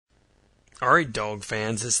Alright, dog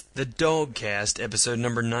fans, it's the DawgCast, episode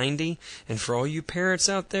number 90, and for all you parrots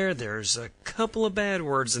out there, there's a couple of bad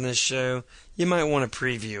words in this show. You might want to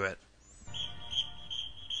preview it.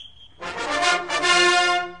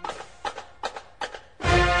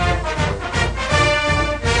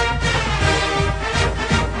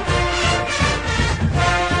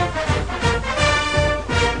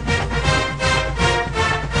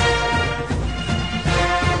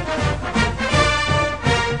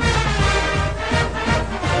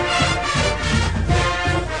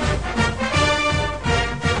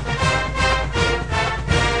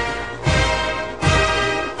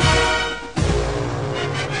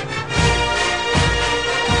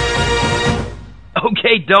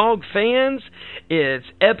 Okay, dog fans, it's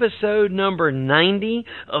episode number 90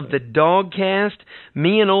 of the DawgCast.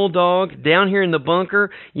 Me and Old Dog down here in the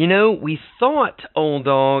bunker. You know, we thought Old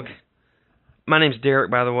Dog... My name's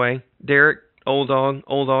Derek, by the way. Derek, Old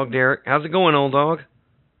Dog, Derek. How's it going, Old Dog?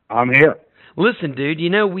 I'm here. Listen, dude, you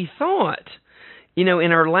know, we thought, in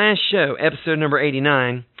our last show, episode number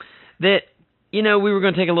 89, that, we were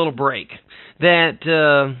going to take a little break.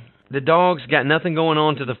 That, the dogs got nothing going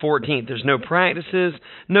on to the 14th. There's no practices,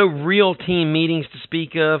 no real team meetings to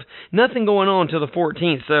speak of, nothing going on till the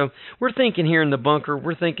 14th. So we're thinking here in the bunker,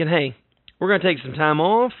 hey, we're going to take some time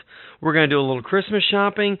off. We're going to do a little Christmas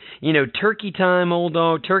shopping. Turkey time, Old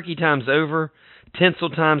Dog. Turkey time's over. Tinsel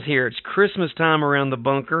time's here. It's Christmas time around the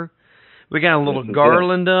bunker. We got a little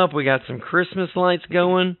garland up. We got some Christmas lights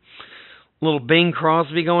going. A little Bing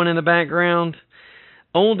Crosby going in the background.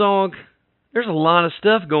 Old Dog, there's a lot of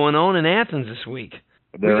stuff going on in Athens this week.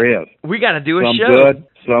 There is. We got to do a some show.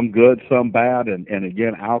 Some good, some bad, and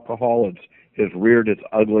again, alcohol has reared its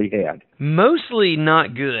ugly head. Mostly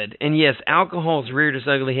not good, and yes, alcohol's reared its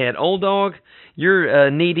ugly head. Old Dog,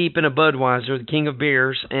 you're knee-deep in a Budweiser, the king of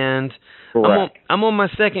beers, and I'm on my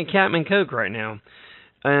second Captain Coke right now.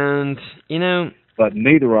 And, But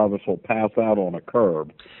neither of us will pass out on a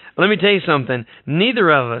curb. Let me tell you something.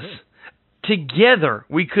 Neither of us... Together,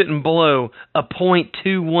 we couldn't blow a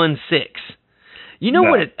 .216. You know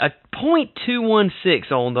what? A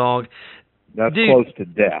 .216, Old Dog. That's close to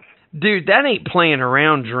death. Dude, that ain't playing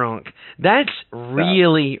around drunk. That's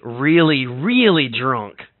really, really, really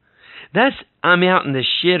drunk. I'm out in the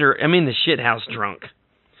shit house drunk.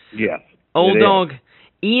 Yes. Old Dog,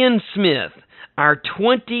 Ian Smith, our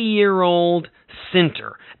 20-year-old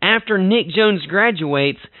center. After Nick Jones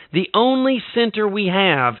graduates, the only center we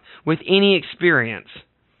have with any experience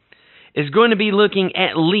is going to be looking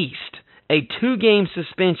at least a 2-game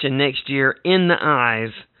suspension next year in the eyes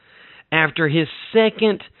after his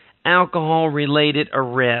second alcohol-related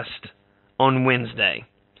arrest on Wednesday.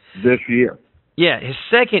 This year. Yeah, his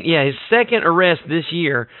second arrest this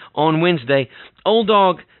year on Wednesday. Old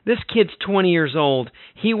Dog, this kid's 20 years old.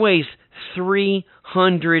 He weighs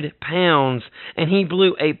 300 pounds, and he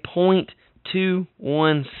blew a .216.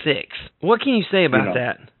 What can you say about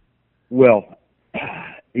that? Well,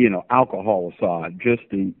 alcohol aside, just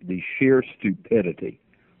the sheer stupidity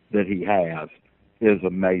that he has is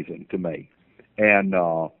amazing to me. And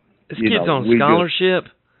this kid's on scholarship.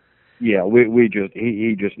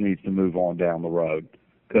 He just needs to move on down the road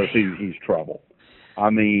because he's trouble.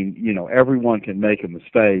 I mean, everyone can make a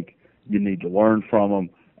mistake. You need to learn from them.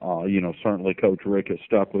 Certainly Coach Rick has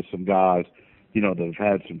stuck with some guys, that have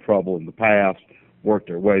had some trouble in the past, worked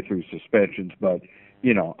their way through suspensions. But,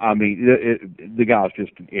 the guy's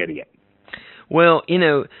just an idiot. Well,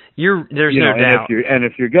 there's no doubt.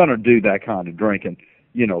 If you're going to do that kind of drinking,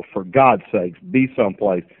 for God's sakes, be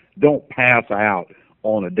someplace. Don't pass out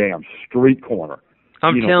on a damn street corner.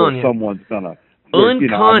 I'm telling you. Someone's going to...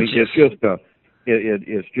 Unconscious.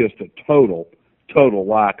 It's just a total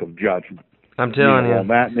lack of judgment. I'm telling you. On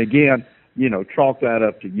that. And again, chalk that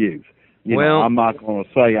up to youth. I'm not going to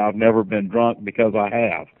say I've never been drunk because I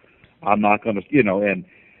have. I'm not going to, and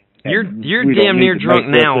you're damn near drunk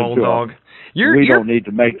now, Old Dog. We don't need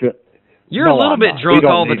to make it. You're a little bit drunk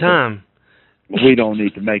all the time. We don't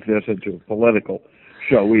need to make this into a political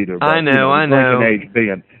show either. But, I know.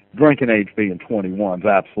 Drinking age being 21 is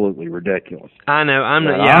absolutely ridiculous. I know. I'm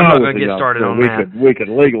not going to get started on that. We could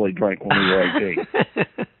legally drink when we were 18.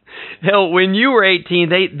 Hell, when you were 18,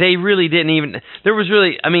 they really didn't even... There was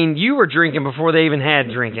really... you were drinking before they even had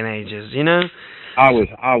drinking ages, I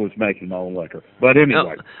was making my own liquor. But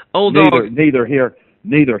anyway, Old Dog, neither here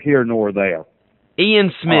nor there.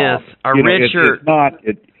 Ian Smith, our red shirt...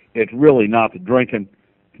 It's really not the drinking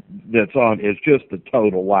that's on. It's just the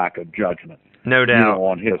total lack of judgment. No doubt.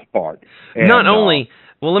 On his part. And,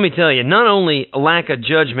 let me tell you, not only a lack of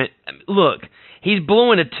judgment. Look, He's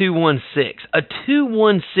blowing a 216. A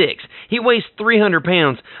 216. He weighs 300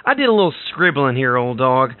 pounds. I did a little scribbling here, old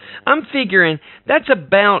dog. I'm figuring that's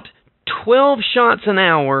about 12 shots an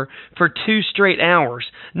hour for 2 straight hours.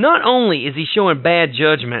 Not only is he showing bad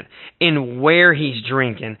judgment in where he's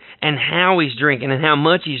drinking and how he's drinking and how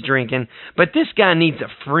much he's drinking, but this guy needs a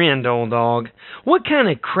friend, old dog. What kind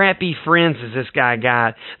of crappy friends has this guy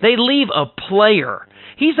got? They leave a player.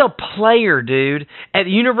 He's a player, dude, at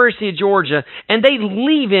the University of Georgia, and they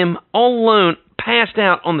leave him all alone, passed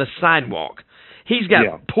out on the sidewalk. He's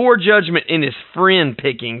got poor judgment in his friend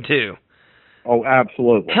picking, too. Oh,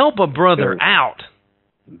 absolutely. Help a brother out.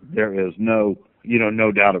 There is no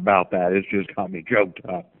doubt about that. It's just got me choked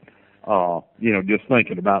up. Just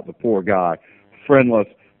thinking about the poor guy, friendless,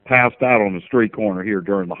 passed out on the street corner here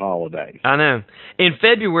during the holidays. I know. In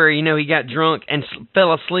February, he got drunk and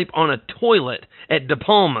fell asleep on a toilet at De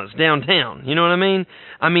Palma's downtown. You know what I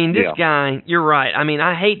mean? This guy, you're right.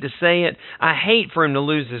 I hate to say it. I hate for him to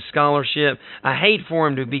lose his scholarship. I hate for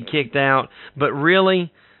him to be kicked out. But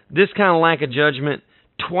really, this kind of lack of judgment,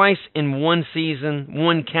 twice in one season,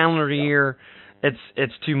 one calendar year,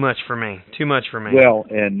 it's too much for me. Too much for me. Well,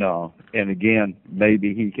 and again,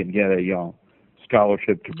 maybe he can get a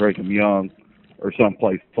scholarship to Brigham Young or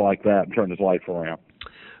someplace like that and turn his life around.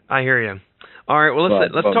 I hear you. All right, well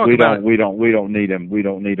let's talk about it. We don't need him. We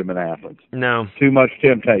don't need him in Athens. No. Too much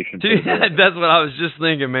temptation. That's what I was just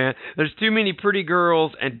thinking, man. There's too many pretty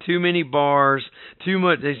girls and too many bars. Too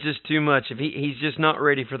much. It's just too much. If he's just not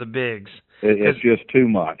ready for the bigs. It's just too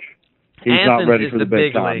much. He's Athens not ready for the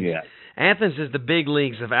big time leagues. yet. Athens is the big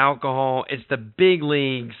leagues of alcohol. It's the big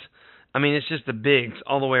leagues. It's just the bigs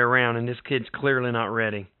all the way around, and this kid's clearly not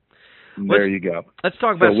ready. There you go. Let's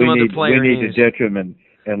talk about some other player news. We need to ditch him,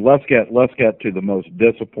 and let's get to the most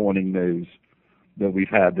disappointing news that we've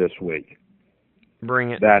had this week.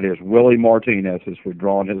 Bring it. That is Willie Martinez has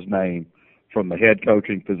withdrawn his name from the head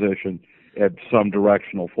coaching position at some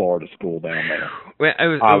directional Florida school down there. Well,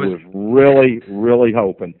 I was really, really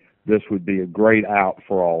hoping this would be a great out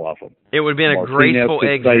for all of them. It would have been Martinez a graceful could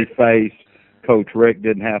exit. Save face. Coach Rick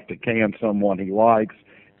didn't have to can someone he likes,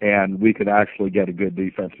 and we could actually get a good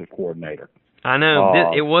defensive coordinator. I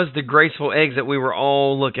know. It was the graceful exit we were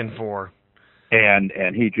all looking for. And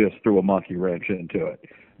he just threw a monkey wrench into it.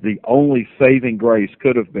 The only saving grace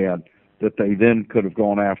could have been that they then could have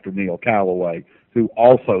gone after Neil Callaway, who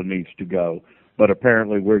also needs to go. But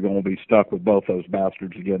apparently we're going to be stuck with both those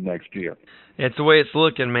bastards again next year. It's the way it's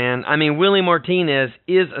looking, man. Willie Martinez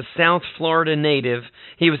is a South Florida native.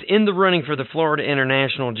 He was in the running for the Florida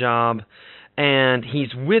International job, and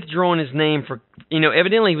he's withdrawn his name for,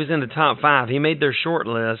 evidently he was in the top 5. He made their short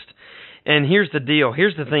list. And here's the deal.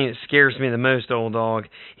 Here's the thing that scares me the most, old dog.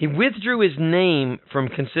 He withdrew his name from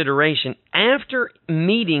consideration after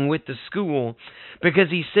meeting with the school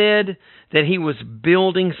because he said that he was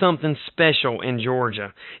building something special in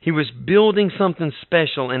Georgia. He was building something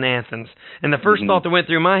special in Athens. And the first thought that went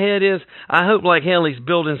through my head is, I hope like hell he's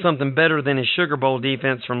building something better than his Sugar Bowl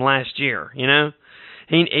defense from last year,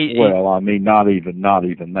 Well, not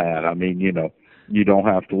even that. You don't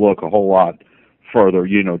have to look a whole lot further,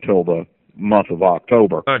 till the month of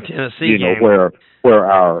October. Tennessee game. where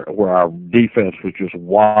our defense was just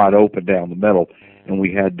wide open down the middle, and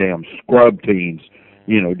we had damn scrub teams,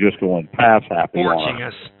 just going pass happy torching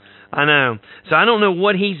us. I know. So I don't know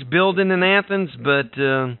what he's building in Athens, but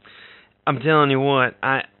I'm telling you what,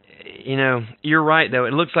 you're right though.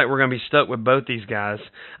 It looks like we're going to be stuck with both these guys.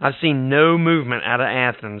 I've seen no movement out of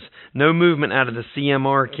Athens, no movement out of the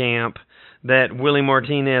CMR camp that Willie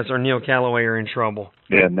Martinez or Neil Callaway are in trouble.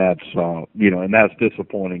 And that's and that's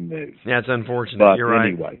disappointing news. That's unfortunate. But you're right.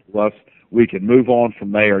 Anyway, we can move on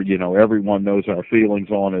from there. Everyone knows our feelings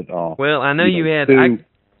on it. Well, I know you had.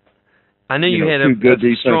 I know you had two good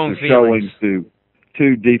a strong defensive feelings.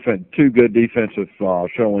 showings. Two good defensive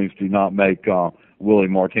showings do not make Willie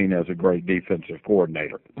Martinez a great defensive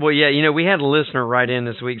coordinator. Well, yeah, we had a listener write in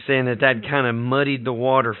this week saying that kind of muddied the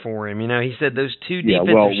water for him. He said those two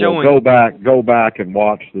defensive showings. Go back and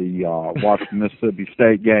watch the Mississippi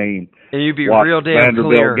State game. And you'd be watch real the damn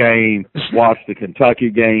Vanderbilt clear. game. Watch the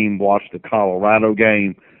Kentucky game. Watch the Colorado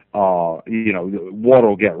game. The water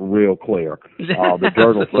will get real clear. The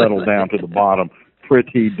dirt will settle down to the bottom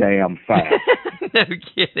pretty damn fast. No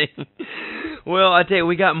kidding. Well, I tell you,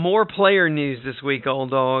 we got more player news this week,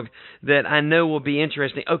 old dog, that I know will be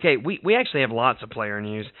interesting. Okay, we actually have lots of player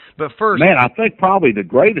news, but first... Man, I think probably the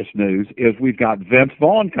greatest news is we've got Vince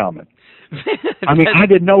Vaughn coming. I mean, I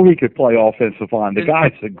didn't know he could play offensive line. The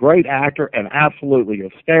guy's a great actor and absolutely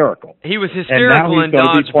hysterical. He was hysterical in dodgeball. And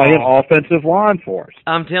now he's going to be playing offensive line for us.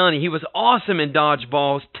 I'm telling you, he was awesome in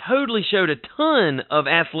dodgeballs. Totally showed a ton of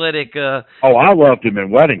athletic. I loved him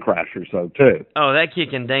in Wedding Crashers, though, too. Oh, that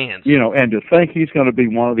kick and dance. And to think he's going to be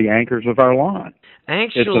one of the anchors of our line.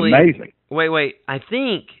 Actually, it's amazing. Wait. I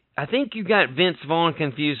think you got Vince Vaughn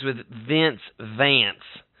confused with Vince Vance.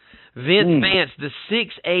 Vince Vance, the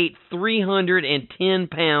 6'8",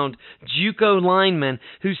 310-pound JUCO lineman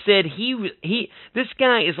who said this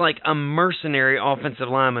guy is like a mercenary offensive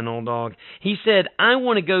lineman, old dog. He said, I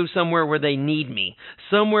want to go somewhere where they need me,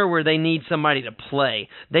 somewhere where they need somebody to play.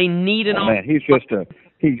 They need an man, he's just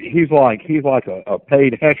he's like a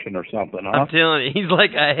paid Hessian or something, huh? I'm telling you, he's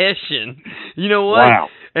like a Hessian. You know what? Wow.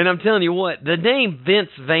 And I'm telling you what, the name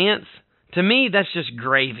Vince Vance, to me, that's just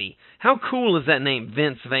gravy. How cool is that name,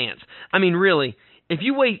 Vince Vance? I mean, really, if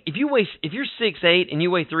you're 6'8" and you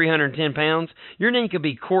weigh 310 pounds, your name could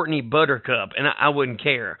be Courtney Buttercup, and I wouldn't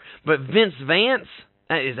care. But Vince Vance,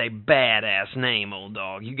 that is a badass name, old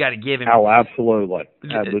dog. You got to give him. Oh, absolutely.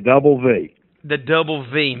 The double V. The double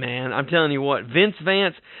V, man. I'm telling you what, Vince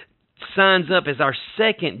Vance signs up as our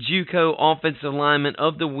second JUCO offensive lineman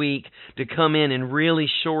of the week to come in and really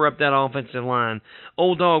shore up that offensive line.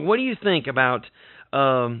 Old dog, what do you think about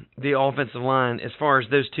the offensive line as far as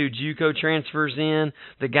those two JUCO transfers in,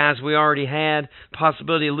 the guys we already had,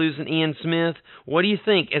 possibility of losing Ian Smith? What do you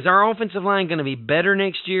think? Is our offensive line going to be better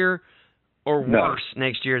next year or worse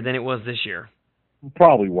next year than it was this year?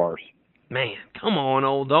 Probably worse. Man, come on,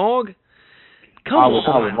 old dog. Come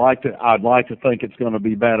on. I'd like to think it's going to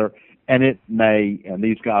be better, and it may, and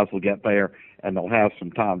these guys will get there and they'll have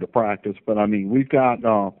some time to practice. But I mean, we've got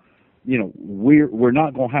we're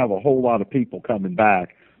not going to have a whole lot of people coming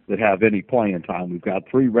back that have any playing time. We've got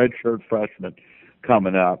 3 redshirt freshmen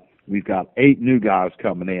coming up. We've got 8 new guys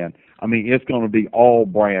coming in. I mean, it's going to be all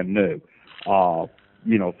brand new.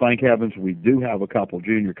 Thank heavens we do have a couple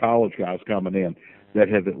junior college guys coming in that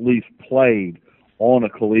have at least played on a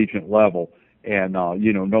collegiate level and, know a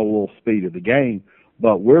little speed of the game.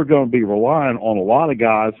 But we're going to be relying on a lot of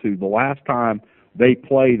guys who the last time they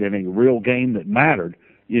played in a real game that mattered,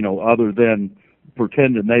 other than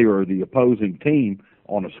pretending they were the opposing team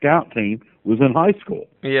on a scout team, was in high school.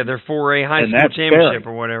 Yeah, their 4A high school championship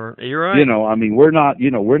or whatever. You're right. I mean, we're not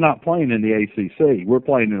playing in the ACC. We're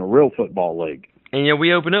playing in a real football league. And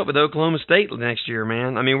we open up with Oklahoma State next year,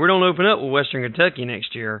 man. I mean, we don't open up with Western Kentucky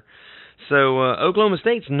next year. So Oklahoma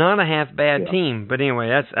State's not a half bad team, but anyway,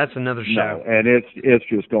 that's another show. No, and it's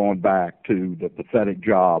just going back to the pathetic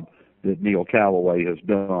job that Neil Callaway has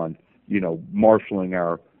done, marshaling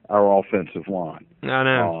our offensive line. I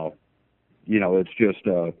know. It's just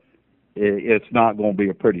it's not going to be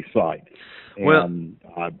a pretty sight. And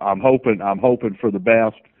I'm hoping for the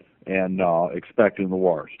best and expecting the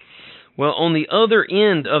worst. Well, on the other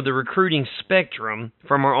end of the recruiting spectrum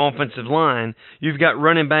from our offensive line, you've got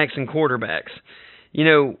running backs and quarterbacks.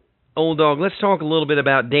 Old dog, let's talk a little bit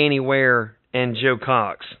about Danny Ware and Joe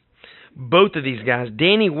Cox. Both of these guys,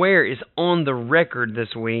 Danny Ware is on the record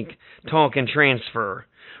this week talking transfer.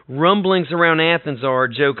 Rumblings around Athens are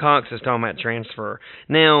Joe Cox is talking about transfer.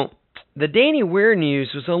 Now, the Danny Ware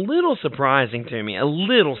news was a little surprising to me, a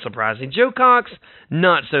little surprising. Joe Cox,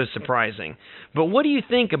 not so surprising. But what do you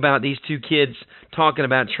think about these two kids talking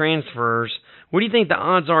about transfers? What do you think the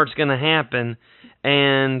odds are it's going to happen?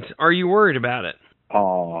 And are you worried about it?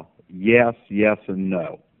 Yes, and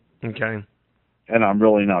no. Okay. And I'm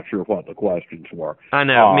really not sure what the questions were. I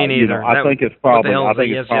know, me neither. I think it's probably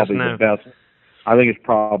the best. I think it's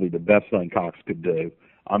probably the best thing Cox could do.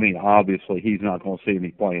 I mean, obviously, he's not going to see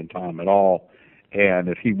any playing time at all. And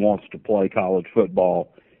if he wants to play college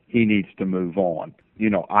football, he needs to move on.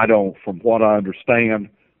 From what I understand,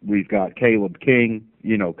 we've got Caleb King,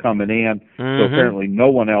 coming in. So apparently no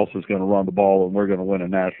one else is going to run the ball, and we're going to win a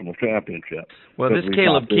national championship. Well, this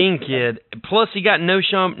Caleb King kid, plus he got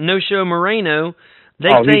No-Show Moreno. He's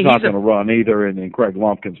not going to run either, and Craig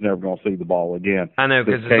Lumpkin's never going to see the ball again. I know,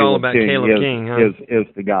 because it's all about Caleb King, huh? Is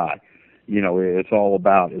the guy. It's all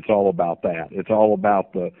about that. It's all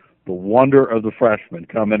about the wonder of the freshman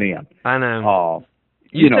coming in. I know.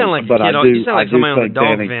 You sound like somebody on the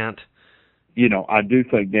dog vent. I do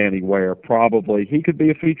think Danny Ware probably he could be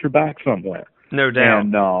a feature back somewhere. No doubt.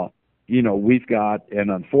 And we've got, and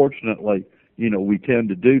unfortunately, we tend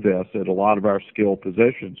to do this at a lot of our skill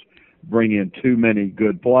positions, bring in too many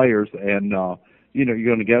good players, and you're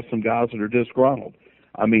going to get some guys that are disgruntled.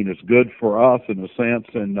 I mean, it's good for us in a sense,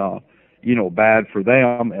 and bad for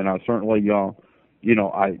them. And I certainly,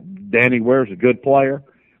 Danny Ware's a good player,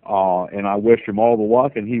 and I wish him all the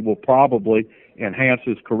luck, and he will probably enhance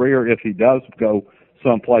his career if he does go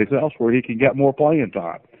someplace else where he can get more playing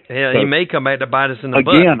time. Yeah, he may come back to bite us in the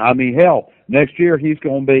butt. Again, I mean, hell, next year he's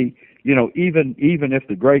going to be, even if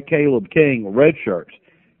the great Caleb King redshirts,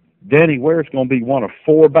 Danny Ware's going to be one of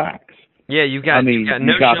 4 backs. Yeah, you've got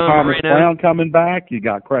Thomas Brown coming back, you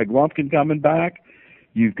got Craig Lumpkin coming back,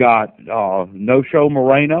 you've got No-Show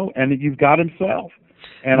Moreno, and you've got himself.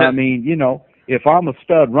 And I mean, if I'm a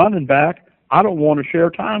stud running back, I don't want to share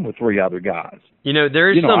time with 3 other guys.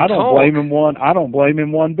 There is some I don't talk. blame him one. I don't blame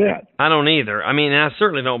him one bit. I don't either. I mean, I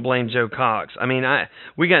certainly don't blame Joe Cox. I mean,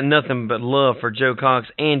 we got nothing but love for Joe Cox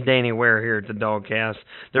and Danny Ware here at the DawgCast.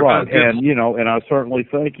 They're right, both good. and I certainly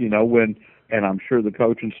think when, and I'm sure the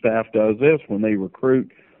coaching staff does this when they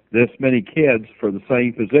recruit this many kids for the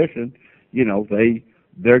same position.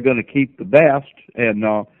 They're going to keep the best and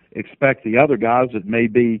expect the other guys that may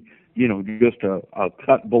be just a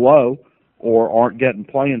cut below or aren't getting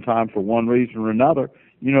playing time for one reason or another,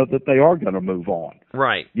 that they are going to move on.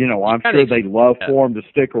 Right. I'm sure they'd love for them to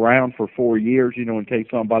stick around for 4 years, in case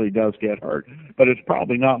somebody does get hurt. But it's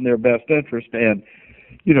probably not in their best interest. And,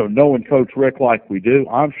 knowing Coach Rick like we do,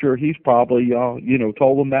 I'm sure he's probably,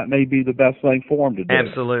 told them that may be the best thing for him to do.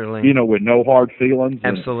 Absolutely. With no hard feelings.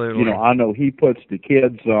 Absolutely. And, I know he puts the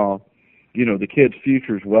kids, the kids'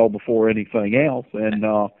 futures well before anything else. And,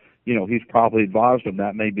 he's probably advised him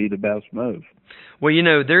that may be the best move. Well,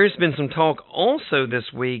 there's been some talk also this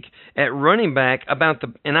week at running back about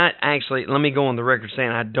and I actually, let me go on the record saying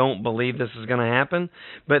I don't believe this is going to happen,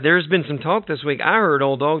 but there's been some talk this week. I heard,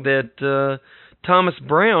 old dog, that Thomas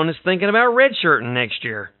Brown is thinking about redshirting next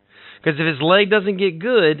year. Because if his leg doesn't get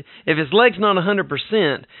good, if his leg's not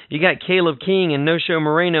 100%, you got Caleb King and No-Show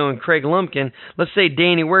Moreno and Craig Lumpkin. Let's say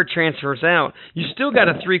Danny Ware transfers out. You still got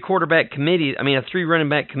a 3 running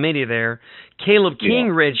back committee there. Caleb King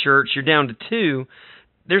redshirts, you're down to 2.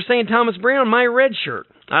 They're saying Thomas Brown might redshirt.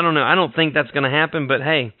 I don't know. I don't think that's going to happen, but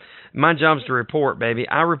hey, my job's to report, baby.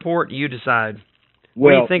 I report, you decide. What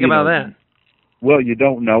do you think about that? Well, you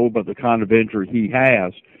don't know, but the kind of injury he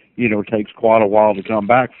has, takes quite a while to come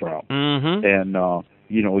back from. Mm-hmm.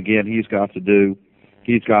 And, again, he's got to do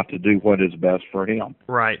what is best for him.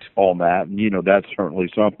 Right. On that. And, that's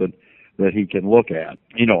certainly something that he can look at.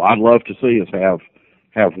 I'd love to see us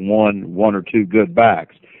have one or two good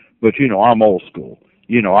backs. But, I'm old school.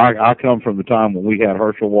 I come from the time when we had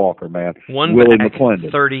Herschel Walker, man. Willie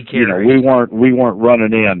McClendon. 30 carries. We weren't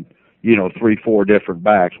running in, 3-4 different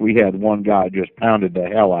backs. We had one guy just pounded the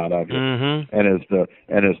hell out of you. Mm-hmm.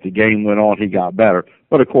 And as the game went on, he got better.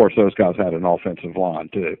 But of course, those guys had an offensive line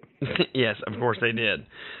too. Yes, of course they did.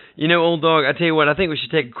 Old dog, I tell you what, I think we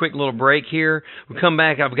should take a quick little break here. We'll come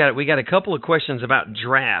back. We got a couple of questions about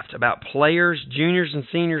draft, about players, juniors and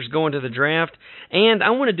seniors going to the draft, and I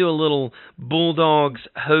want to do a little Bulldogs,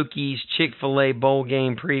 Hokies, Chick-fil-A bowl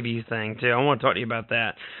game preview thing too. I want to talk to you about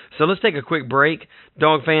that. So let's take a quick break.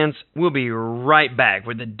 Dog fans, we'll be right back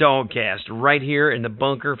with the DawgCast right here in the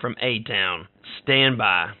bunker from A-Town. Stand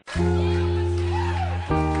by.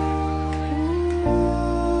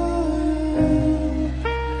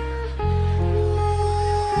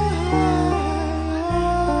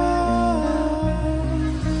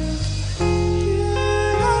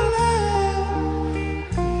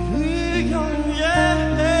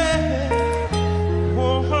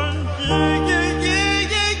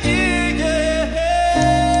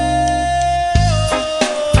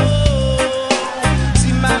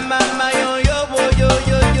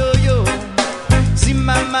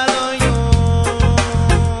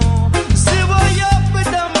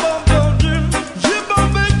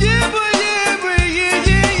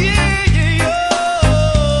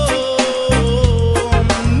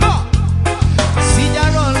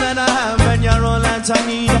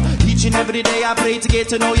 Every day I pray to get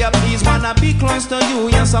to know you. Please wanna be close to you.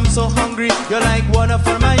 Yes, I'm so hungry. You're like water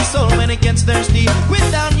for my soul when it gets thirsty.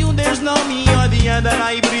 Without you, there's no me. You're the air that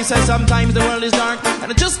I breathe. Says sometimes the world is dark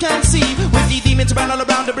and I just can't see. With the demons around all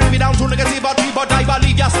around to bring me down to negative. But I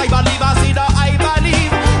believe, yes, I believe. I see that I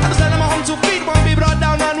believe. Understand I'm home to feed. Won't be brought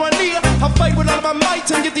down on one knee. I fight with all of my might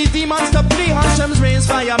and get these demons to flee. Hashem's rays,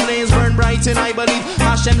 fire blaze, burn bright and I believe.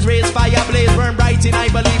 Hashem's rays, fire blaze, burn bright and I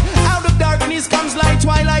believe. Out of darkness comes light,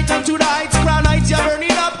 twilight unto the heights, crown heights, you're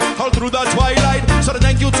burning up all through the twilight. So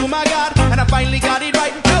thank you to my God, and I finally got it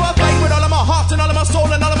right. Now I fight with all of my heart and all of my soul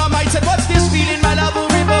and all of my might. Said, what's this feeling? My love will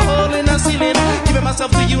rip a hole in the ceiling. Giving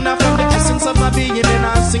myself to you now from the essence of my being, and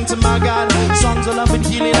I sing to my God. Songs of love and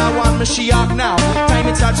healing, I want Mashiach now. Time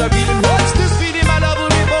it starts revealing. What's this feeling? My love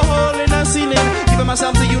will rip a hole in the ceiling. Giving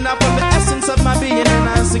myself to you now from the essence of my being, and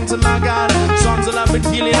I sing to my God. Songs of love and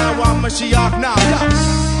healing, I want Mashiach now.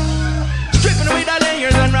 Stripping away the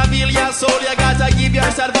layers and reveal your soul. You gotta give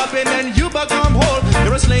yourself up and then you become whole.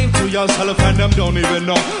 You're a slave to yourself and them don't even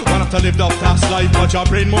know. Want to live the fast life but your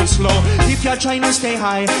brain moves slow. If you're trying to stay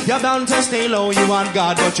high, you're bound to stay low. You want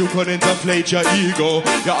God but you couldn't inflate your ego.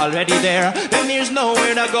 You're already there, then there's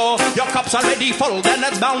nowhere to go. Your cup's already full, then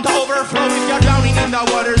it's bound to overflow. If you're drowning in the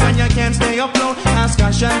waters and you can't stay afloat, ask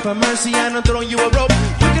Hashem for mercy and I'll throw you a rope.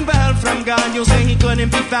 Looking for help from God, you'll say he couldn't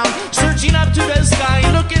be found. Searching up to the sky,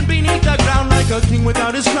 looking beneath the ground like a king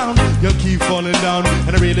without his crown. You'll keep falling down,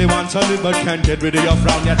 and I really want to live but can't get rid of your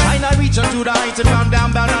frown. You're trying to reach onto the heights and found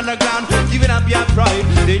down, bound on the ground. Giving up your pride,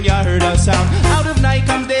 then you heard a sound. Out of night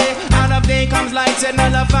comes day, out of day comes light. And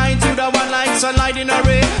I'll find to the one like sunlight in a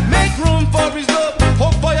ray. Make room for his love,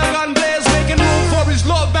 hope fire gun blaze. Making room for his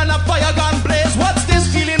love and a fire gun blaze. What's this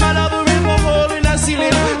feeling, my love? A rainbow hole in the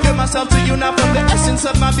ceiling. Give myself to you now from the essence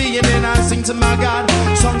of my being. And I sing to my God,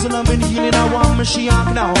 songs of love and healing. I want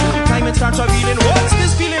Mashiach now, time it starts revealing. What's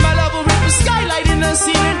this feeling, my love? A rainbow skylight in the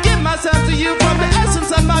ceiling. Give myself to you from the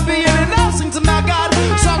essence of my being. And I sing to my God,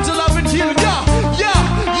 songs of love and healing. Yeah, yeah,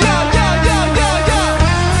 yeah, yeah, yeah, yeah, yeah.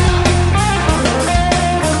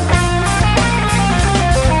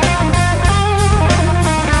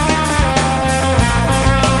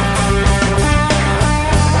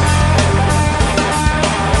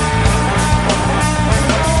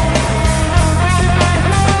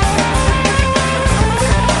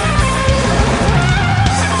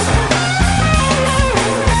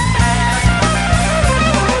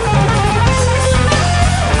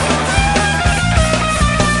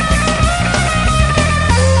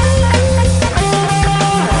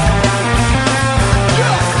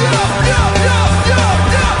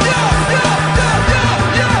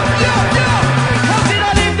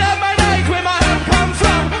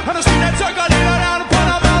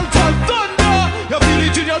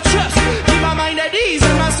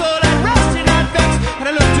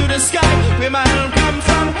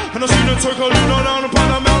 Circling around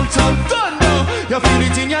upon a mountain thunder. You feel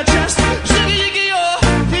it in your chest. Shiggy yiggy yo,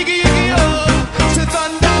 yiggy yiggy yo. Say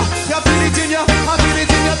thunder. You feel it in your, I feel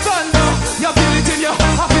it in your thunder. You feel it in your,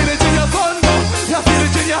 I feel it in your thunder. You feel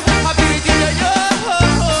it in your, I feel it in your yo.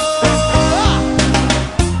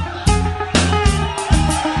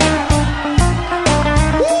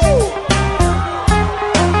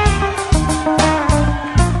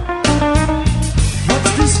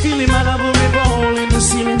 What's this feeling, my love? A river hole in the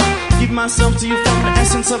ceiling. Give myself to you from the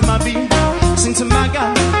essence of my being. Sing to my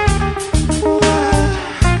God.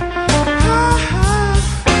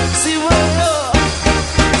 See what you're,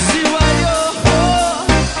 see what you're, oh,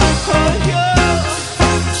 yeah,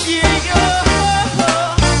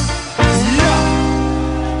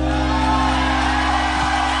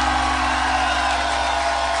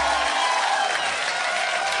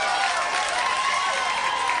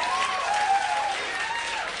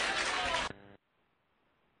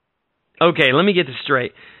 Okay, let me get this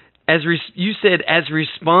straight. You said as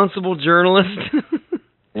responsible journalists?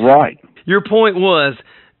 Right. Your point was,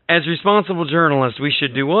 as responsible journalists, we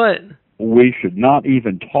should do what? We should not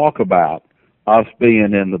even talk about us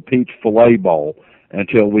being in the Peach Filet Bowl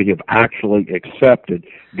until we have actually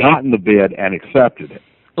gotten the bid and accepted it.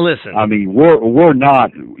 Listen. I mean, we're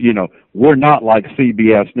not, we're not like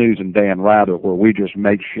CBS News and Dan Rather where we just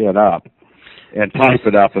make shit up and type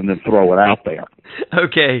it up and then throw it out there.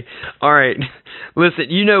 Okay, all right. Listen,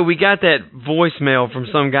 we got that voicemail from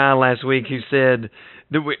some guy last week who said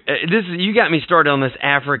that you got me started on this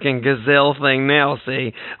African gazelle thing now.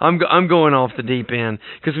 See, I'm going off the deep end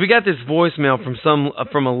because we got this voicemail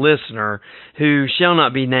from a listener who shall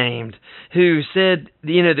not be named, who said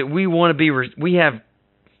that we want to be we have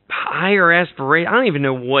higher aspirations. I don't even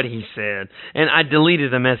know what he said, and I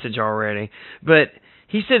deleted the message already. But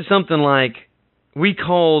he said something like, we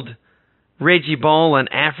called Reggie Ball an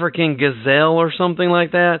African gazelle or something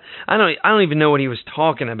like that. I don't even know what he was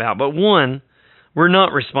talking about. But one, we're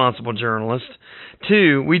not responsible journalists.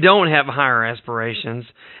 Two, we don't have higher aspirations.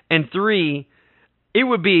 And three, it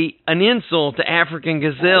would be an insult to African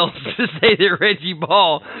gazelles to say that Reggie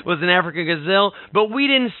Ball was an African gazelle, but we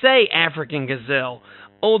didn't say African gazelle.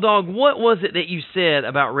 Old dog, what was it that you said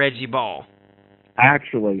about Reggie Ball?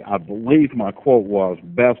 Actually, I believe my quote was,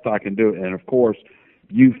 best I can do it. And, of course,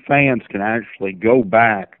 you fans can actually go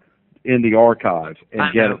back in the archives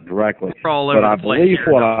and get it directly. But I believe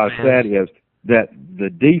what I said is that the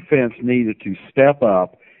defense needed to step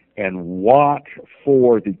up and watch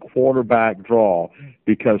for the quarterback draw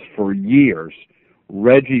because for years,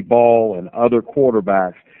 Reggie Ball and other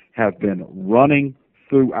quarterbacks have been running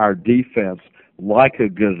through our defense like a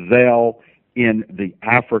gazelle in the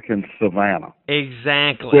African savanna.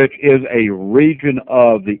 Exactly. Which is a region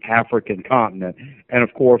of the African continent. And,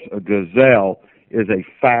 of course, a gazelle is a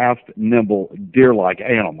fast, nimble, deer-like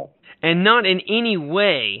animal. And not in any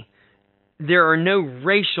way, there are no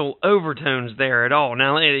racial overtones there at all.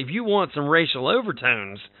 Now, if you want some racial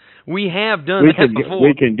overtones, we have done that before.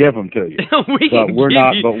 We can give them to you, but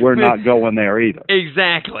we're not going there either.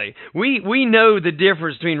 Exactly. We know the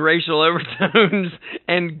difference between racial overtones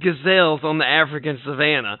and gazelles on the African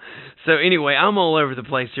savanna. So anyway, I'm all over the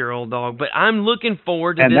place here, old dog. But I'm looking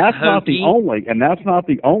forward to this. And that's not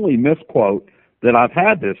the only misquote that I've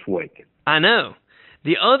had this week. I know.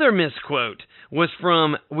 The other misquote was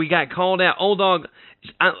from, we got called out. Old dog,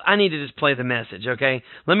 I need to just play the message, okay?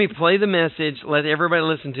 Let me play the message, let everybody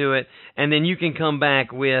listen to it, and then you can come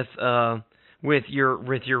back with your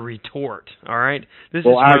retort, all right?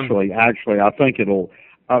 Actually, I think it'll,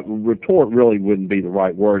 retort really wouldn't be the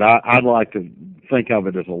right word. I'd like to think of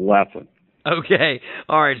it as a lesson. Okay.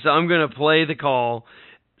 All right, so I'm going to play the call.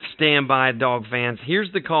 Stand by, dog fans.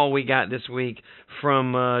 Here's the call we got this week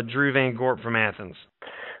from Drew Van Gorp from Athens.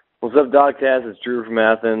 What's up, DawgCast? It's Drew from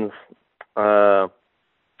Athens. I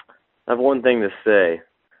have one thing to say.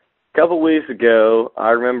 A couple weeks ago, I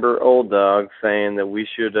remember Old Dog saying that we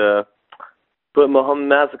should put Mohamed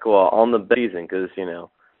Massaquoi on the season because,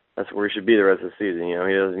 that's where he should be the rest of the season.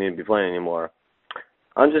 He doesn't need to be playing anymore.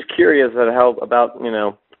 I'm just curious about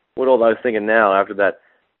what Old Dog's thinking now after that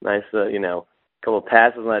nice, couple of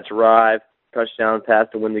passes on that drive, touchdown pass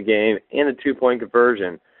to win the game, and a 2-point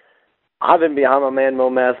conversion. I've been behind my man Mo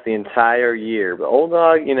Mass the entire year, but Old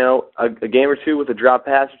Dog, a game or two with a drop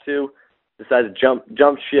pass or two, decided to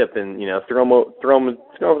jump ship and throw him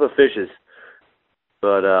over the fishes.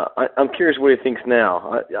 But I'm curious what he thinks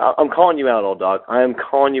now. I'm calling you out, Old Dog. I am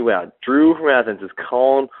calling you out. Drew from Athens is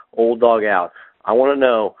calling Old Dog out. I want to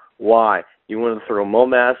know why you want to throw Mo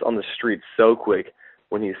Mass on the street so quick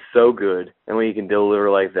when he's so good and when he can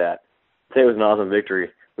deliver like that. Today was an awesome victory.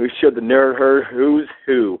 We showed the nerd herd who's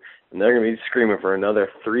who, and they're going to be screaming for another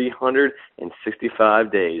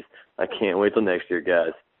 365 days. I can't wait till next year,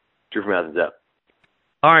 guys. Drew from Athens out.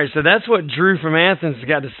 All right, so that's what Drew from Athens has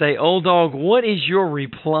got to say. Old Dog, what is your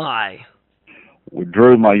reply? Well,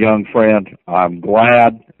 Drew, my young friend, I'm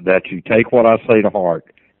glad that you take what I say to heart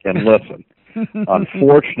and listen.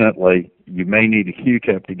 Unfortunately, you may need a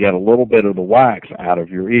Q-tip to get a little bit of the wax out of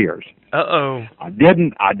your ears. Uh-oh. I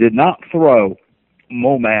did not throw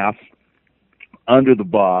Mo Mass under the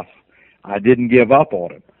bus. I didn't give up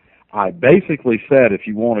on him. I basically said, if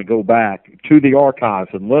you want to go back to the archives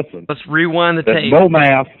and listen, let's rewind the tape.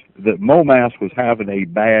 That Mo Mass was having a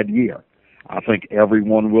bad year. I think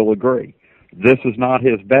everyone will agree. This is not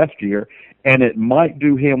his best year, and it might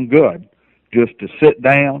do him good just to sit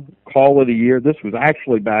down, call it a year. This was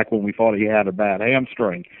actually back when we thought he had a bad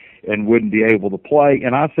hamstring and wouldn't be able to play,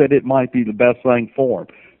 and I said it might be the best thing for him.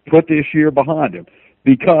 Put this year behind him,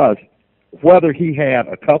 because whether he had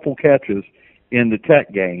a couple catches in the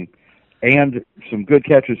Tech game and some good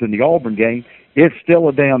catches in the Auburn game, it's still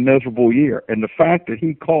a damn miserable year. And the fact that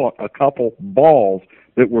he caught a couple balls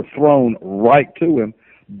that were thrown right to him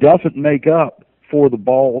doesn't make up for the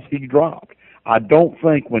balls he dropped. I don't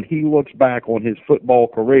think when he looks back on his football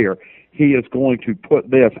career, he is going to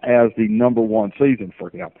put this as the number one season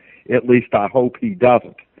for him. At least I hope he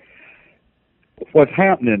doesn't. What's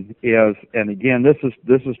happening is, and again, this is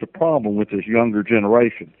the problem with this younger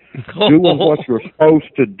generation. Doing what you're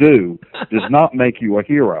supposed to do does not make you a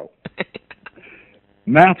hero.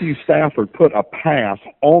 Matthew Stafford put a pass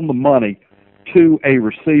on the money to a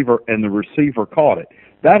receiver, and the receiver caught it.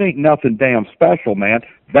 That ain't nothing damn special, man.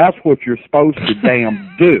 That's what you're supposed to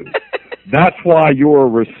damn do. That's why you're a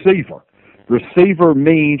receiver. Receiver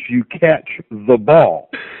means you catch the ball.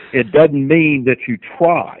 It doesn't mean that you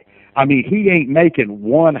try. I mean, he ain't making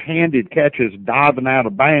one-handed catches diving out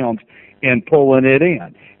of bounds and pulling it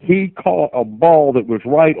in. He caught a ball that was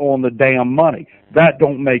right on the damn money. That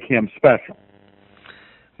don't make him special.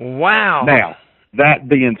 Wow. Now, that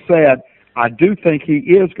being said, I do think he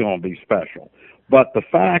is going to be special. But the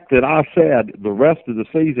fact that I said the rest of the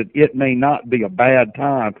season, it may not be a bad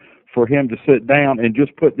time for him to sit down and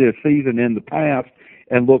just put this season in the past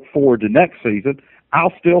and look forward to next season,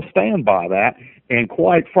 I'll still stand by that. And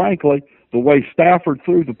quite frankly, the way Stafford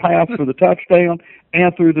threw the pass for the touchdown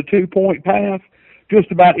and threw the 2-point pass,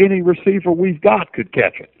 just about any receiver we've got could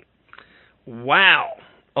catch it. Wow.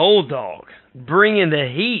 Old Dog. Bringing the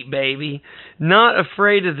heat, baby. Not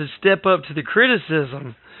afraid to step up to the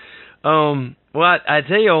criticism. Well, I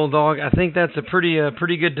tell you, Old Dog, I think that's a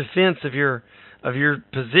pretty good defense of your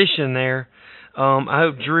position there. I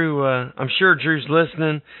hope Drew, I'm sure Drew's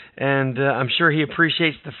listening, and I'm sure he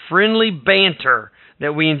appreciates the friendly banter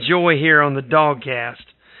that we enjoy here on the DawgCast,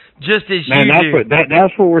 just as you do.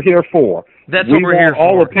 That's what we're here for. That's what we're here for.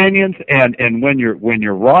 All opinions, and when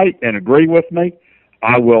you're right and agree with me,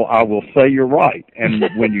 I will say you're right. And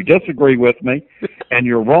when you disagree with me and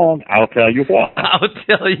you're wrong, I'll tell you why. I'll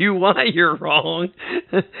tell you why you're wrong.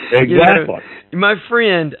 Exactly. My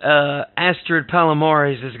friend Astrid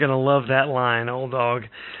Palomares is going to love that line, old dog.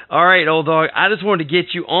 All right, old dog, I just wanted to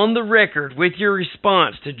get you on the record with your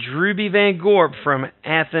response to Drewby Van Gorp from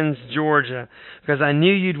Athens, Georgia, because I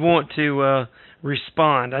knew you'd want to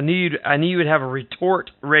respond. I knew you would have a retort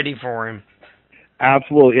ready for him.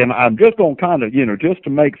 Absolutely, and I'm just going to kind of, just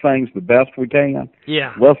to make things the best we can,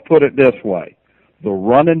 let's put it this way. The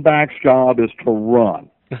running back's job is to run.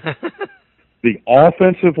 The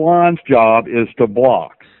offensive line's job is to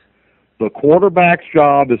block. The quarterback's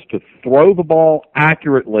job is to throw the ball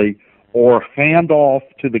accurately or hand off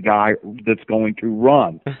to the guy that's going to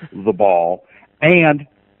run the ball. And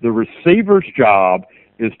the receiver's job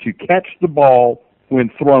is to catch the ball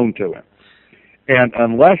when thrown to him. And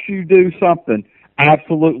unless you do something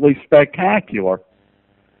absolutely spectacular,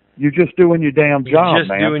 you're just doing your damn job,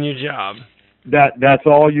 man. Just doing your job. That's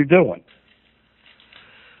all you're doing.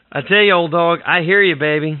 I tell you, old dog, I hear you,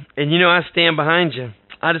 baby. And I stand behind you.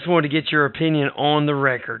 I just wanted to get your opinion on the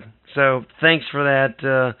record. So thanks for that.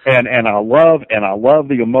 And I love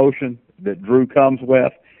the emotion that Drew comes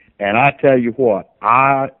with. And I tell you what,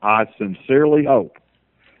 I sincerely hope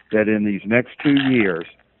that in these next 2 years,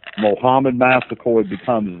 Mohamed Massaquoi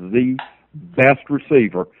becomes the best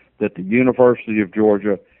receiver that the University of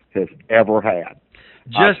Georgia has ever had.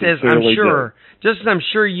 Just as I'm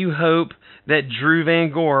sure you hope that Drew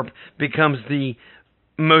Van Gorp becomes the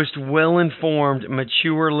most well-informed,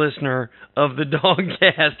 mature listener of the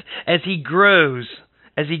DawgCast as he grows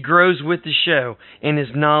with the show and his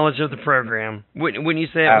knowledge of the program. Wouldn't you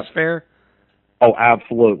say that was fair? Oh,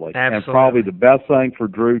 absolutely. And probably the best thing for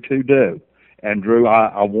Drew to do. And Drew,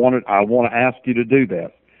 I want to ask you to do this,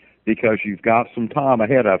 because you've got some time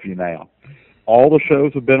ahead of you now. All the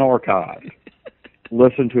shows have been archived.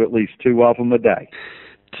 Listen to at least 2 of them a day.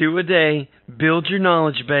 2 a day. Build your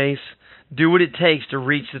knowledge base. Do what it takes to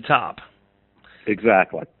reach the top.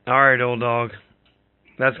 Exactly. All right, old dog.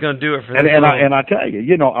 That's going to do it for this and I tell you,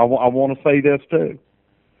 I want to say this too.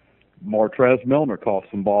 Martrez Milner caught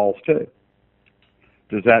some balls too.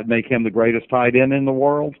 Does that make him the greatest tight end in the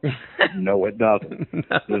world? No, it doesn't. No.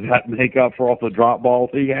 Does that make up for all the drop balls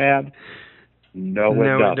he had? No,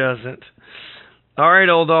 it doesn't. All right,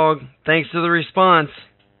 old dog. Thanks for the response.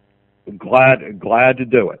 Glad to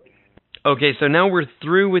do it. Okay, so now we're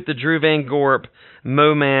through with the Drew Van Gorp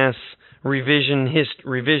MoMass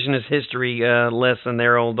revisionist history lesson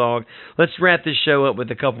there, old dog. Let's wrap this show up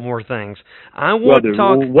with a couple more things. I want to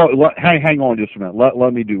talk... hang on just a minute.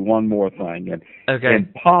 Let me do one more thing.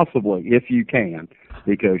 And possibly, if you can,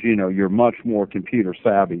 because, you're much more computer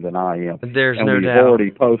savvy than I am. There's no doubt.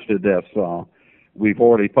 We've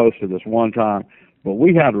already posted this one time, but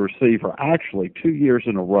we had a receiver actually 2 years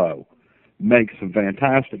in a row make some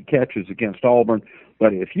fantastic catches against Auburn.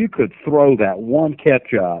 But if you could throw that one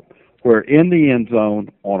catch up where in the end zone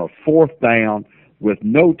on a 4th down with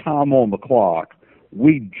no time on the clock,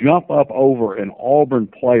 we jump up over an Auburn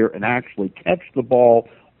player and actually catch the ball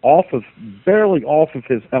barely off of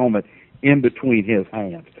his helmet in between his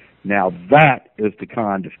hands. Now that is the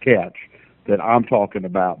kind of catch that I'm talking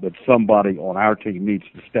about, that somebody on our team needs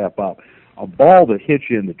to step up. A ball that hits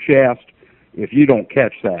you in the chest, if you don't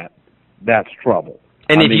catch that, that's trouble.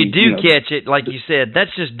 And if you do catch it, like you said,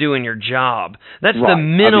 that's just doing your job. That's right. The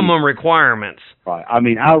minimum requirements. Right.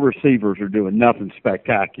 Our receivers are doing nothing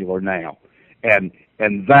spectacular now. And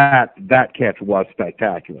that catch was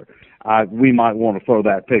spectacular. We might want to throw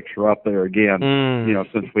that picture up there again,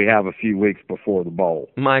 since we have a few weeks before the bowl.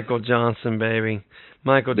 Michael Johnson, baby.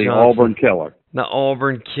 The Auburn Killer. The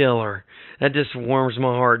Auburn Killer. That just warms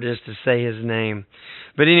my heart just to say his name.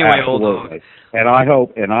 But anyway, absolutely. Old dog.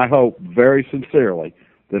 And I hope very sincerely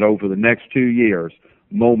that over the next 2 years,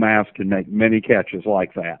 MoMass can make many catches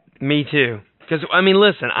like that. Me too. Because,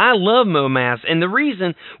 listen, I love MoMass, and the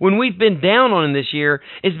reason when we've been down on him this year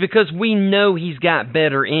is because we know he's got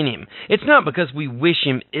better in him. It's not because we wish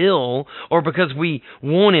him ill or because we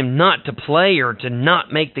want him not to play or to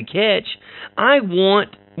not make the catch. I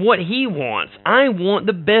want what he wants. I want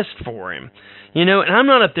the best for him. And I'm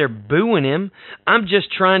not up there booing him. I'm just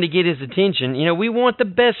trying to get his attention. We want the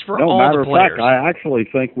best for all the players. Matter of fact, I actually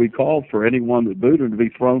think we called for anyone that booed him to be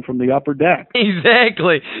thrown from the upper deck.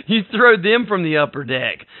 Exactly. You throw them from the upper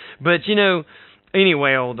deck. But,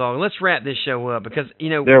 Anyway, old dog, let's wrap this show up because,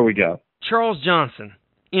 There we go. Charles Johnson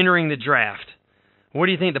entering the draft. What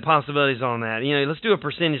do you think the possibilities on that? Let's do a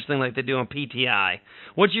percentage thing like they do on PTI.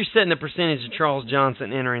 What's your setting the percentage of Charles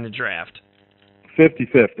Johnson entering the draft?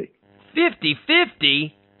 50-50.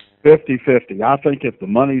 50-50? 50-50. I think if the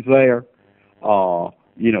money's there,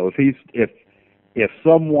 if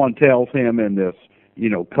someone tells him in this,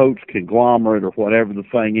 coach conglomerate or whatever the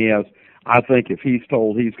thing is, I think if he's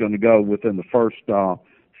told he's going to go within the first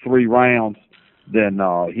 3 rounds, then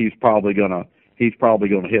he's probably going to hit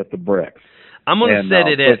the bricks. I'm going to set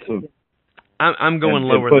it at. I'm going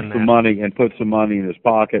lower than that. Put some money in his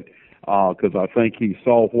pocket because I think he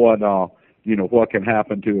saw what can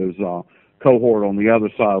happen to his cohort on the other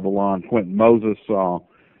side of the line, Quentin Moses.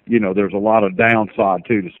 There's a lot of downside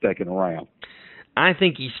too to sticking around. I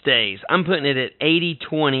think he stays. I'm putting it at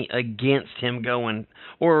 80-20 against him going,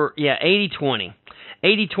 80-20.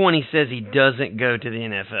 80-20 says he doesn't go to the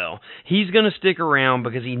NFL. He's going to stick around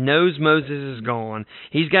because he knows Moses is gone.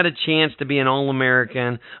 He's got a chance to be an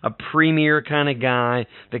All-American, a premier kind of guy,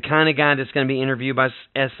 the kind of guy that's going to be interviewed by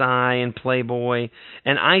SI and Playboy.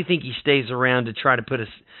 And I think he stays around to try to put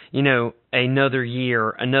another year,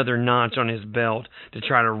 another notch on his belt to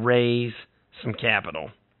try to raise some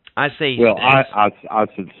capital. I say he stays. I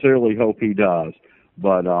sincerely hope he does.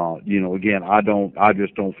 But, again, I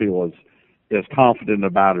just don't feel as confident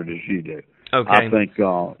about it as you do. Okay. I think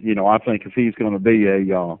if he's going to be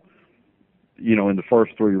in the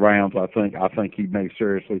first 3 rounds, I think he may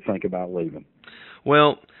seriously think about leaving.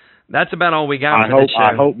 Well, that's about all we got for this show.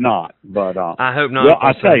 I hope not, but I hope not. Well,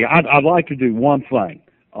 I tell you, I'd like to do one thing.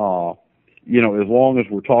 As long as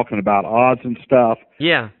we're talking about odds and stuff,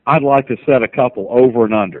 yeah, I'd like to set a couple over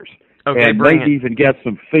and unders, okay, and maybe even get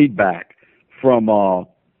some feedback from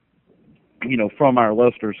from our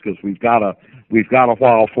listeners because we've got a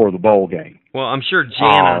while for the bowl game. Well, I'm sure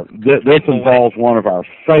Jana. This involves one of our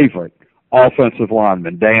favorite offensive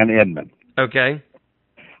linemen, Dan Inman. Okay.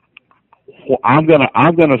 Well, I'm gonna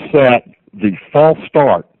set the false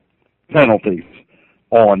start penalties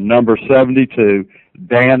on number 72,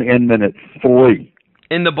 Dan Inman at 3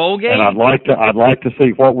 in the bowl game. And I'd like to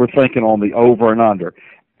see what we're thinking on the over and under.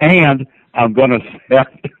 And I'm going to set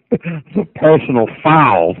the personal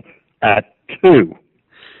fouls at 2.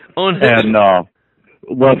 And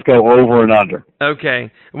let's go over and under. Okay.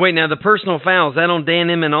 Wait, now the personal fouls, is that on Dan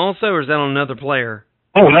Inman also, or is that on another player?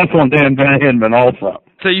 Oh, that's on Dan Inman also.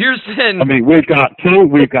 So you're saying... I mean, we've got two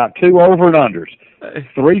over and unders,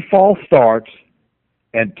 3 false starts,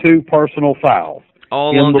 and 2 personal fouls.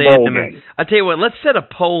 All in on the Dan bowl Inman. game. I tell you what, let's set a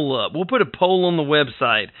poll up. We'll put a poll on the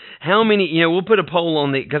website. How many, we'll put a poll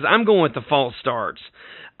on because I'm going with the false starts.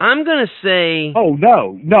 I'm going to say... Oh,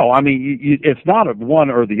 no. I mean, it's not a one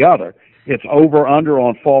or the other. It's over-under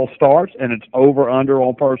on false starts, and it's over-under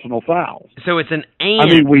on personal fouls. So it's an and. I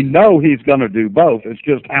mean, we know he's going to do both. It's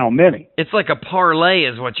just how many. It's like a parlay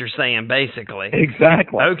is what you're saying, basically.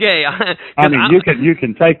 Exactly. Okay. I mean, you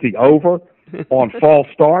can take the over on false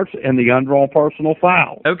starts and the under on personal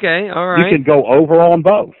fouls. Okay, all right. You can go over on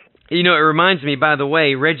both. It reminds me, by the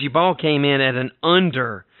way, Reggie Ball came in at an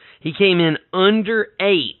under. He came in under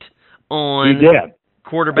 8 on he did.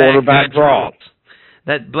 quarterback draws.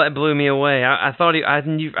 That blew me away. I thought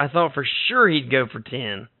for sure he'd go for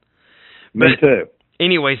 10. Me too.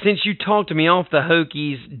 Anyway, since you talked to me off the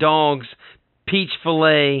Hokies, Dogs, Peach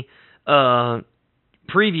Filet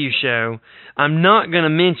preview show, I'm not going to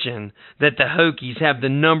mention that the Hokies have the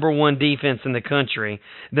number 1 defense in the country,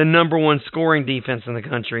 the number 1 scoring defense in the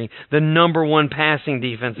country, the number 1 passing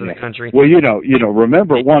defense in the country. Well,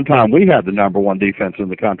 remember at one time we had the number 1 defense in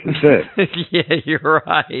the country too. Yeah, you're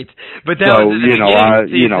right. But that was at the beginning of the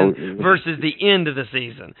season versus the end of the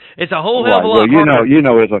season. It's a whole hell of a lot harder.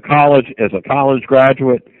 As a college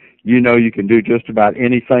graduate, you can do just about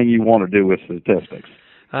anything you want to do with statistics.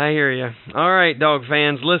 I hear you. All right, Dog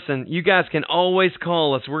fans, listen, you guys can always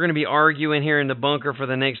call us. We're going to be arguing here in the bunker for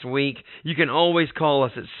the next week. You can always call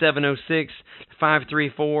us at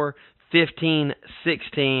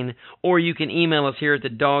 706-534-1516, or you can email us here at the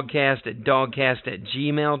DawgCast at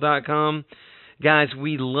dawgcast@gmail.com. Guys,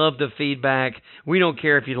 we love the feedback. We don't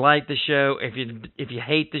care if you like the show, if you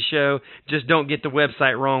hate the show. Just don't get the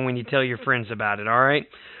website wrong when you tell your friends about it, all right?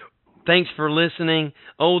 Thanks for listening.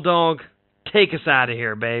 Old Dog, take us out of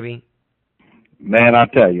here, baby. Man, I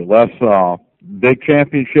tell you, let's big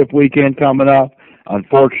championship weekend coming up.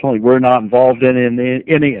 Unfortunately, we're not involved in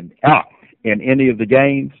any of the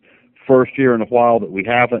games. First year in a while that we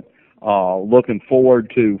haven't. Looking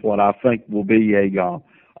forward to what I think will be a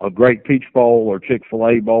great Peach Bowl or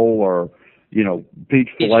Chick-fil-A Bowl or Peach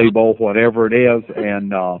Filet Bowl, whatever it is,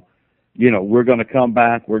 and we're going to come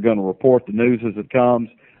back. We're going to report the news as it comes.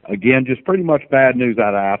 Again, just pretty much bad news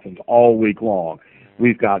out of Athens all week long.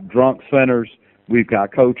 We've got drunk centers. We've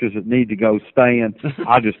got coaches that need to go staying.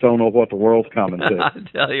 I just don't know what the world's coming to. I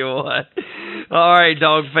tell you what. All right,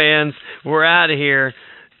 dog fans, we're out of here.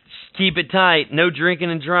 Keep it tight. No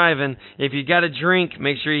drinking and driving. If you got a drink,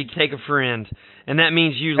 make sure you take a friend, and that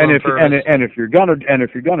means you. And if you're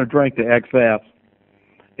gonna drink the excess,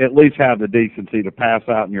 at least have the decency to pass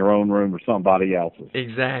out in your own room or somebody else's.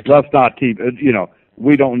 Exactly. Let's not keep.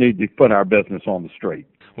 We don't need to put our business on the street.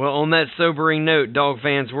 Well, on that sobering note, dog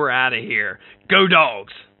fans, we're out of here. Go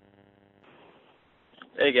Dogs!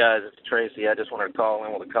 Hey guys, it's Tracy. I just wanted to call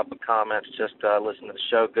in with a couple of comments. Just listen to the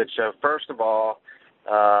show. Good show. First of all,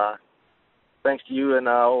 thanks to you and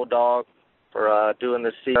Old Dog for doing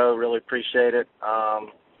this show. Really appreciate it. I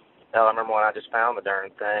remember when I just found the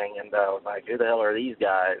darn thing, and I was like, who the hell are these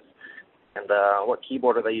guys? And what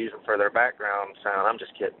keyboard are they using for their background sound? I'm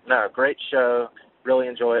just kidding. No, great show. Really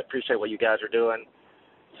enjoy it. Appreciate what you guys are doing.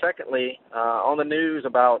 Secondly, on the news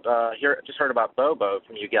about just heard about Bobo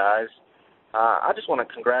from you guys. I just want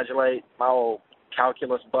to congratulate my old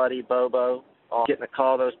calculus buddy Bobo on getting to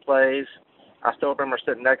call those plays. I still remember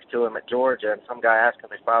sitting next to him at Georgia, and some guy asked him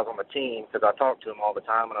if I was on the team because I talked to him all the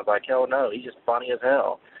time, and I was like, hell no, he's just funny as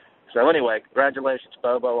hell. So anyway, congratulations,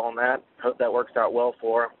 Bobo, on that. Hope that works out well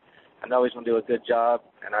for him. I know he's going to do a good job,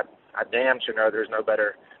 and I damn sure know there's no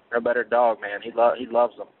better dog, man. He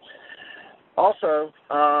loves them. Also,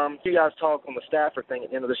 you guys talk on the Stafford thing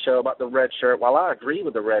at the end of the show about the red shirt. While I agree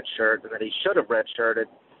with the red shirt and that he should have red-shirted,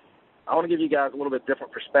 I want to give you guys a little bit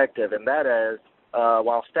different perspective, and that is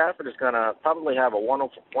while Stafford is going to probably have a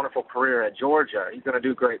wonderful career at Georgia, he's going to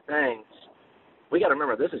do great things, we got to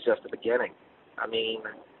remember this is just the beginning. I mean,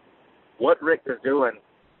 what Rick is doing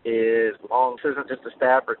is long. This isn't just a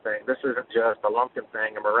Stafford thing. This isn't just a Lumpkin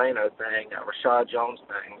thing, a Moreno thing, a Rashad Jones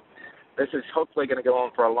thing. This is hopefully going to go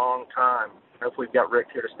on for a long time. Hopefully we've got Rick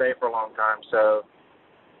here to stay for a long time. So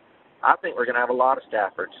I think we're going to have a lot of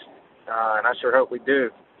Staffords, and I sure hope we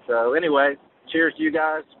do. So anyway, cheers to you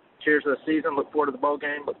guys. Cheers to the season. Look forward to the bowl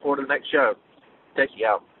game. Look forward to the next show. Take you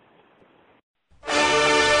out.